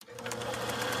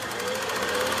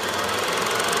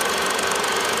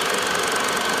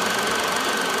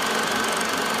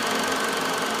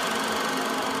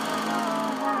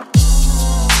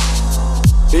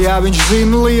Jā, viņš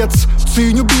zina lietas,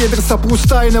 cīņu biedri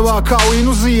saplūstainavā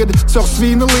kaulīnu ziedi, caur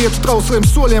svīna lietu trausliem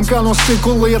soļiem kā no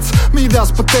stikla lietas, mīdās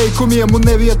pa teikumiem un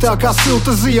nevietā kā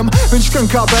silta ziema. Viņš kan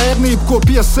kā bērnība, ko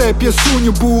piesēja pie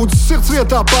suņu būdzes, sirds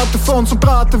vietā patefons un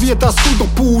prāta vietā skudru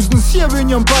pūznes. Ja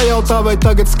viņam pajautā, vai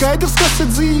tagad skaidrs, kas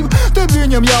ir dzīve, tad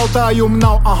viņam jautājumu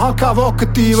nav, kā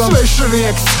vokatīvam.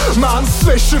 Svešinieks, mans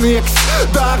svešinieks,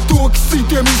 dara to, kas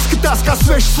citiem izskatās kā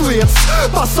svešas lietas.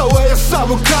 Pasaulē ir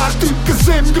savu kārtību, kas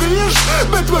zem griež,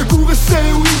 bet vai kur es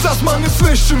eju līdzās, man ir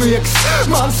svešinieks.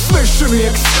 Mans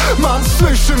svešinieks, mans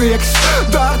svešinieks,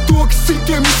 dara to, kas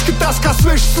citiem izskatās kā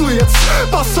svešas lietas.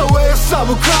 Pasaulē ir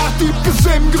savu kārtību, kas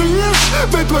zem griež,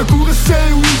 bet vai kur es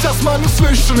eju līdzās, man ir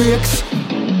svešinieks.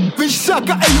 Viņš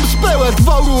saka, ejam spēlēt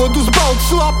valodu uz baltas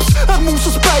lapas, ar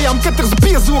mūsu spējām katrs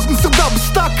biezoknis ir dabas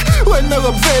tak, lai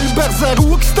nelabvēļ berzē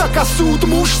rokas tā kā sūta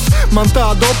mušas. Man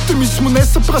tādu optimismu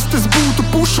nesaprast, es būtu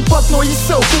pušu, pat no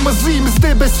izsaukuma zīmes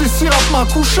debesis ir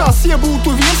apmākušās. Ja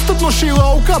būtu viens, tad no šī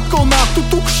lauka atkal nāktu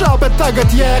tukšā, bet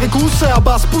tagad jēri klusē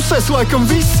abās pusēs laikam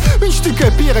viss. Viņš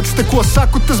tikai pieraksta, ko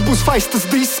saku, tas būs faistas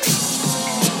disks.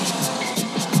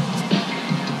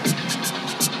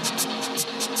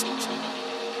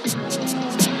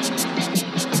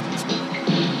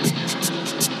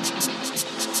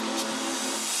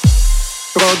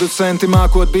 Producenti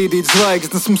mākot bīdīt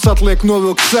zvaigznes, mums atliek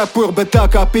novilkt cepuru, bet tā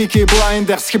kā Peaky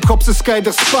Blinders, hip-hops ir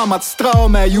skaidrs pamats,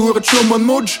 traumē, jūra, čum un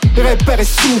mudž.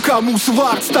 Reperis sūkā mūsu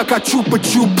vārds tā kā čupa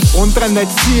čups. Un trenēt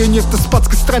cieņu ir tas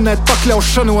pats, kas trenēt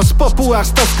pakļaušanos.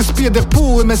 Populārs tas, kas pieder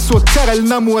pūlim, esot karaļu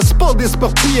namos. Paldies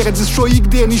par pieredzi šo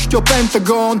ikdienišķo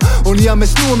pentagonu. Un ja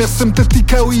mēs nomirsim, tad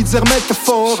tikai līdz ar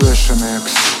metaforu.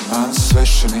 Svešinieks, mans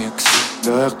svešinieks,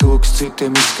 dara to, kas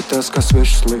citiem izskatās kā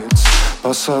svešas lietas.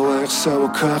 Pasaulē ir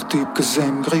savu kārtību, kas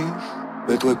zem griež,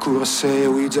 bet lai kur es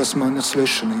eju līdzās, man ir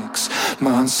svešinieks.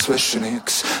 Mans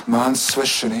svešinieks, mans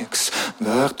svešinieks,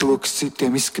 dara to, kas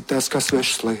citiem izskatās kā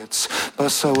svešas lietas.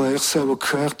 Pasaulē ir savu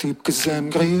kārtību, kas zem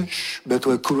griež, bet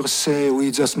lai kur es eju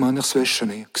līdzās, man ir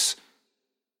svešinieks.